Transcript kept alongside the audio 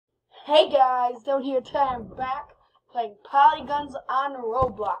Hey guys, down here today I'm back playing PolyGuns on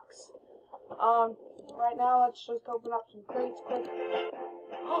Roblox. Right now let's just open up some crates quick.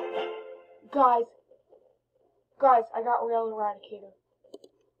 Guys, I got Real Eradicator.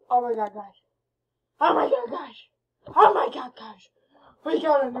 Oh my god, guys. Oh my god, guys. Oh my god, guys. We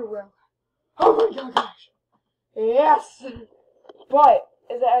got a new Real. Oh my god, guys. Yes! But,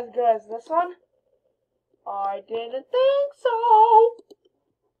 is it as good as this one? I didn't think so.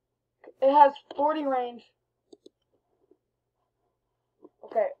 It has 40 range.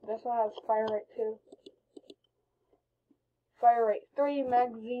 Okay, this one has fire rate 2. Fire rate 3,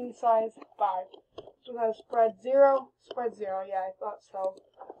 magazine size 5. This one has spread 0. Spread 0, yeah, I thought so.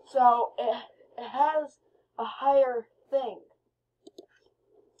 So, it has a higher thing.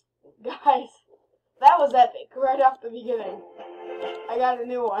 Guys, that was epic right off the beginning. I got a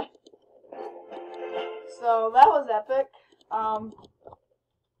new one. So, that was epic.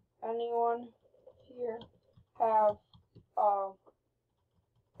 Anyone here have a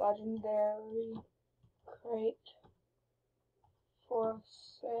legendary crate for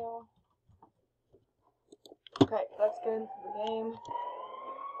sale? Okay, let's get into the game.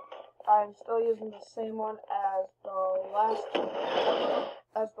 I'm still using the same one as the last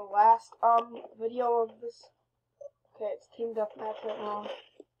video of this. Okay, it's team deathmatch right now.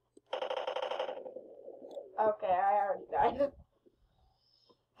 Okay, I already died.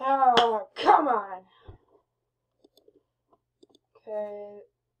 Oh, come on! Okay,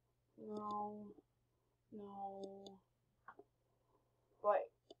 no. Wait.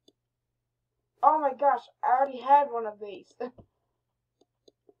 Oh my gosh, I already had one of these.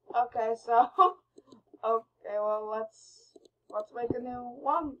 Okay, so, okay, well, let's make a new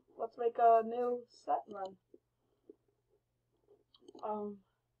one. Let's make a new set run.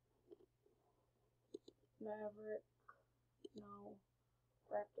 Maverick, no.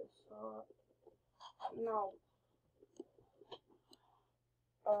 Raptor Saw, no.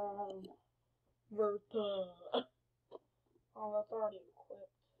 Verta. Oh, that's already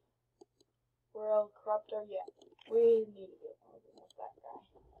equipped. World Corruptor, yeah. We need to get more than that guy.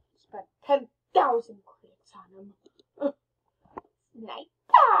 Spent 10,000 credits on him.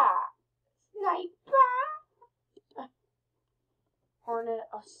 Sniper! Hornet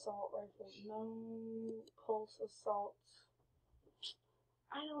Assault Rifle, no. Pulse Assault.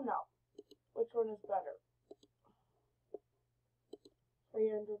 I don't know. Which one is better?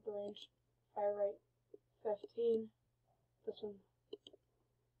 300 range, fire rate 15. This one.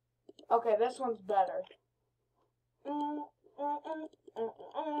 Okay, this one's better.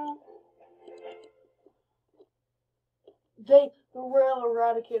 The Real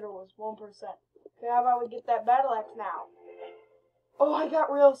Eradicator was 1%. Okay, how about we get that battle axe now? Oh, I got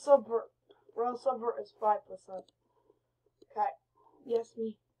Real Subvert. Real Subvert is 5%. Okay. Yes,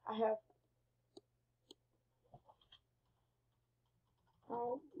 me. I have.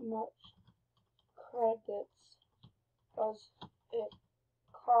 How much credits does it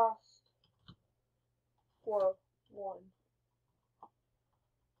cost for one?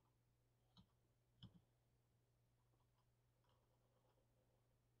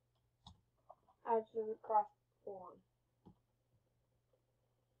 How much does it cost for one?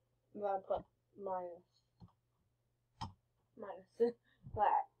 Then I put minus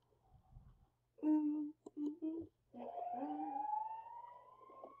that.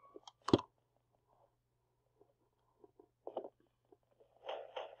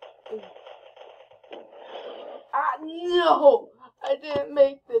 No! I didn't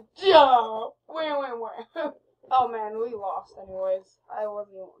make the jump! Wait. Oh man, we lost anyways. I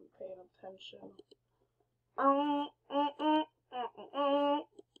wasn't even paying attention.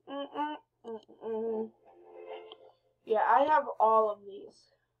 Yeah, I have all of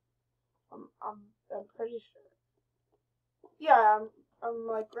these. I'm pretty sure. Yeah, I'm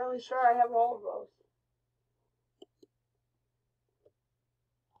like really sure I have all of those.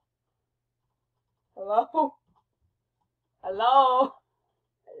 Hello? Hello?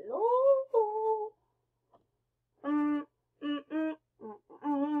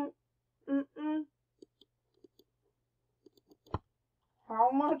 How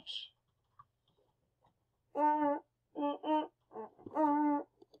much?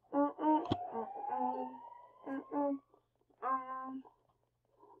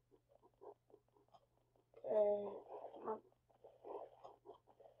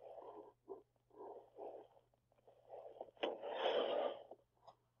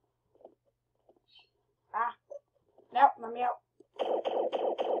 Nope, let me out.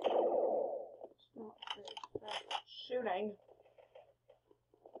 Shooting.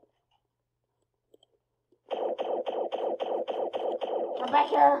 Come back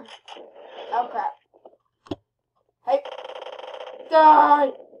here. here! Oh crap. Hey! Die!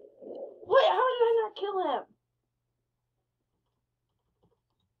 Wait, how did I not kill him?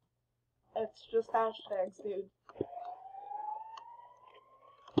 It's just hashtags, dude.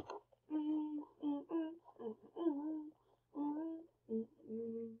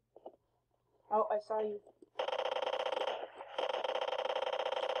 Oh, I saw you.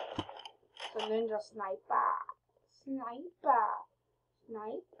 It's a ninja sniper. Sniper.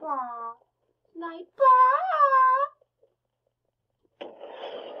 Sniper. Sniper.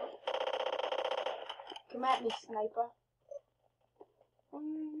 Come at me, sniper.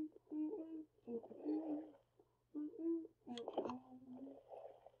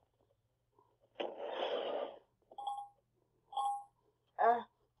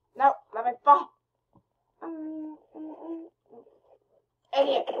 No, let me fall.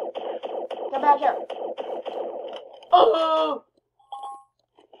 Idiot. Come back here. Oh!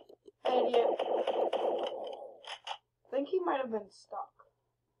 Idiot. I think he might have been stuck.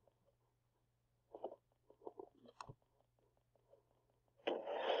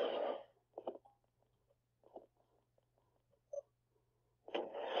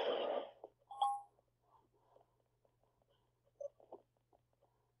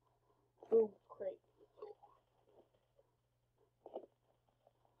 Ooh, great.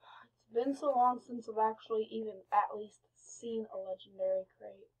 It's been so long since I've actually even at least seen a legendary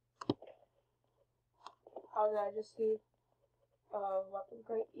crate. Oh, did I just see weapon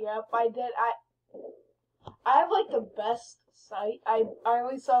crate? Yep, I did. I have like the best sight. I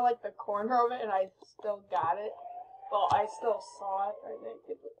only saw like the corner of it and I still got it. Well, I still saw it. I didn't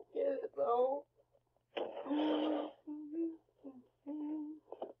get it though.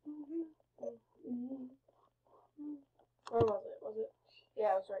 Where was it? Was it?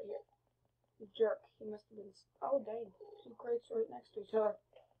 Yeah, it was right here. You jerk. He must have been. Oh, dang. Two crates right next to each other.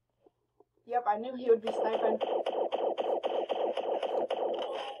 Yep, I knew he would be sniping.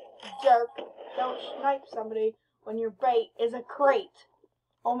 Jerk. Don't snipe somebody when your bait is a crate.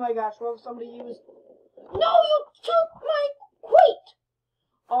 Oh my gosh, what if somebody used... No, you took my crate!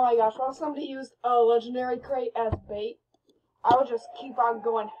 Oh my gosh, what if somebody used a legendary crate as bait? I would just keep on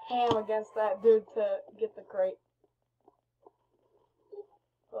going ham against that dude to get the crate.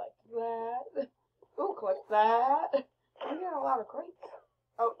 Like that. Ooh, click that. I'm getting a lot of crates.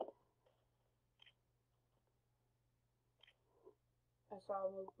 Oh. I saw a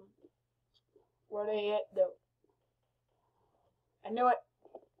movement. Where they hit though? I knew it.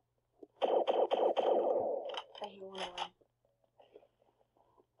 He went away.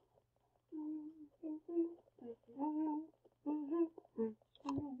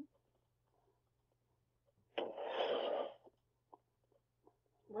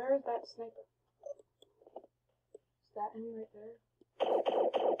 Where is that sniper? Is that him right there?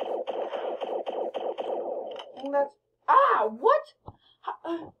 I think that's... Ah! What?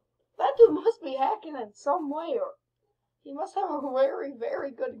 That dude must be hacking in some way, or... He must have a very,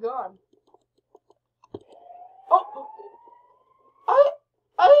 very good gun. Oh!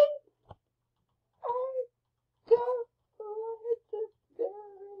 I got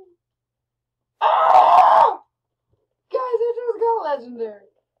legendary. Ah! Guys, I just got legendary.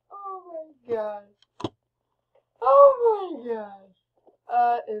 Oh my gosh. Oh my gosh.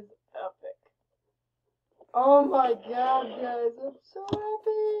 That is epic. Oh my god, guys. I'm so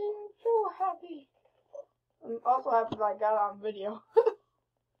happy. I'm so happy. I'm also happy that I got it on video.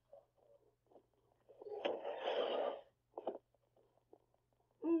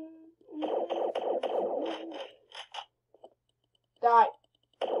 Die.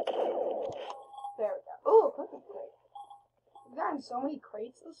 There we go. Ooh, a cookie crate. I've gotten so many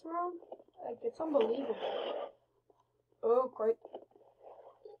crates this round. Like, it's unbelievable. Oh, crate.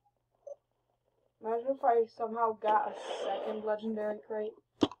 Imagine if I somehow got a second legendary crate.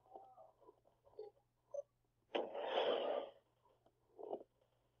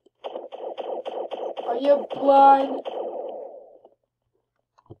 Are you blind?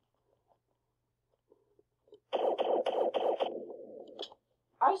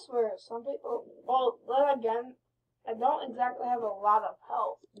 I swear, some people... Well, then again, I don't exactly have a lot of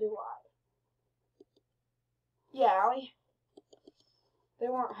health, do I? Yeah, Allie. They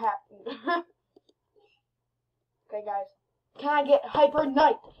weren't happy. Okay, guys. Can I get Hyper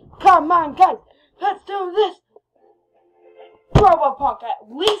Knight? Come on, guys. Let's do this. Robopunk. At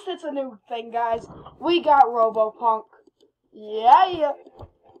least it's a new thing, guys. We got Robopunk. Yeah.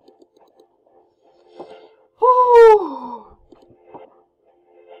 Whew.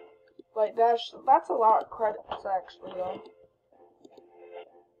 Like, that's a lot of credits, actually, though.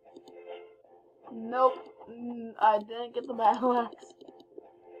 Nope. I didn't get the battle axe.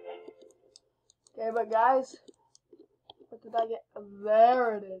 Okay, but guys, what did I get?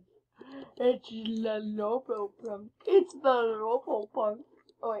 There it is. It's the Robopunk. It's the Robopunk.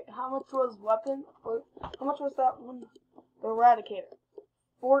 Oh wait, how much was weapon? How much was that one? The Eradicator.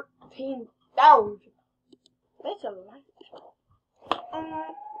 14,000. That's a lot.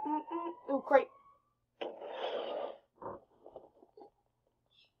 Ooh, crate.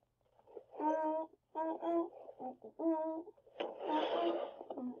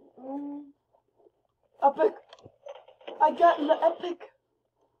 Epic. I got the epic.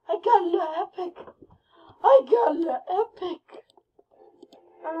 I got the epic. I got the epic.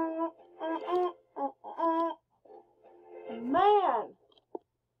 Man.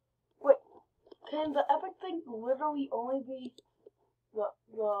 Wait, can the epic thing literally only be the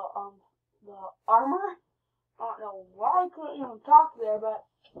armor? I don't know why I couldn't even talk there, but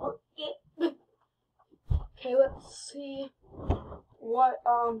okay, let's see what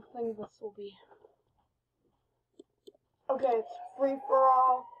thing this will be. Okay, it's free for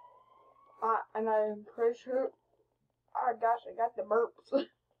all. And I'm pretty sure, oh gosh, I got the burps.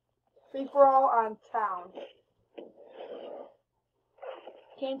 Free for all on town.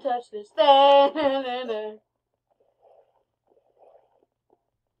 Can't touch this. Die!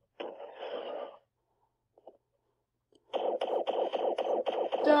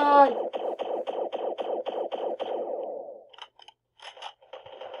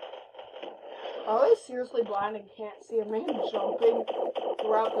 Are they seriously blind and can't see a man jumping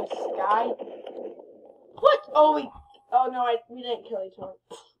throughout the sky? What? Oh, no, we didn't kill each other.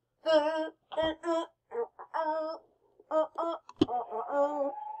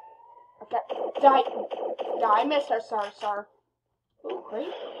 Okay, die, Mr. Sir. Oh,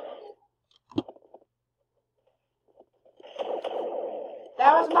 great.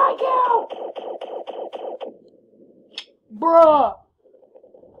 That was my kill! Bruh!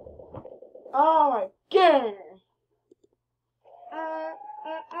 Oh my god!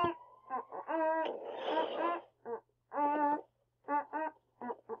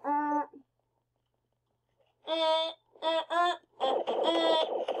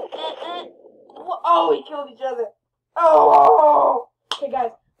 Oh, we killed each other. Oh! Okay,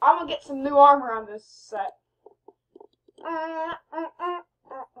 guys, I'm gonna get some new armor on this set.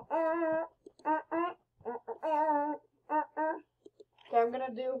 Okay, I'm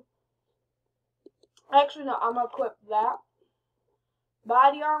gonna do. Actually, no, I'm gonna equip that.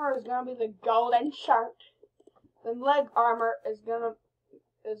 Body armor is gonna be the golden shirt. Then leg armor is gonna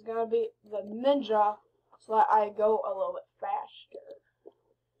be the ninja, so that I go a little bit faster.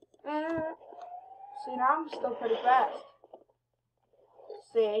 See, now I'm still pretty fast.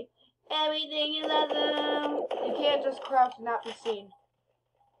 See, everything is awesome. You can't just crouch and not be seen.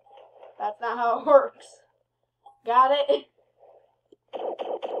 That's not how it works. Got it?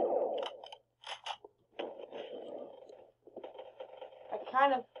 I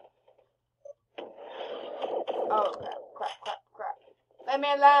kind of. Oh crap. Let me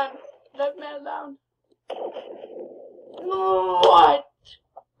alone. What?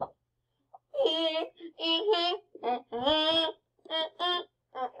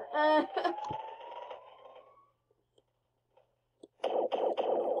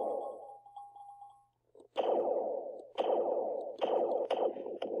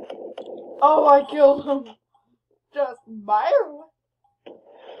 Oh, I killed him. Just barely.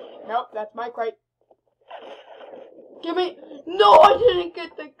 Nope, that's my crate. Give me. No, I didn't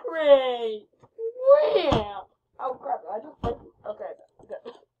get the crate. Wham! Oh crap! I just. Okay,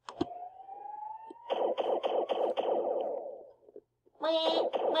 good.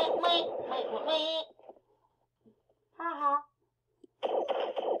 Haha.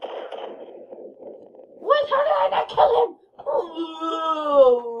 What? How did I not kill him?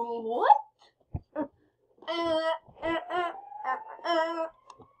 What?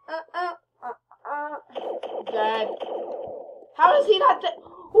 Dead. How does he not dead?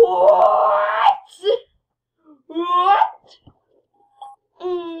 What?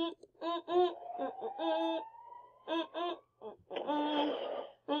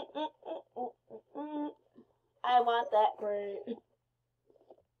 I want that crate.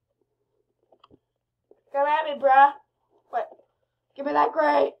 Come at me, bruh. What? Give me that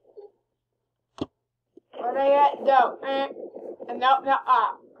crate. Where they at? No. And no.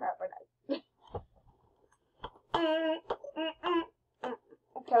 Ah, crap.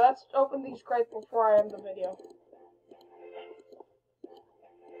 Okay, let's open these crates before I end the video.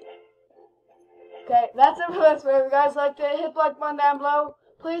 Okay, that's it for this video. If you guys liked it, hit the like button down below.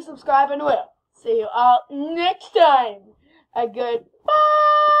 Please subscribe and we'll see you all next time. A goodbye.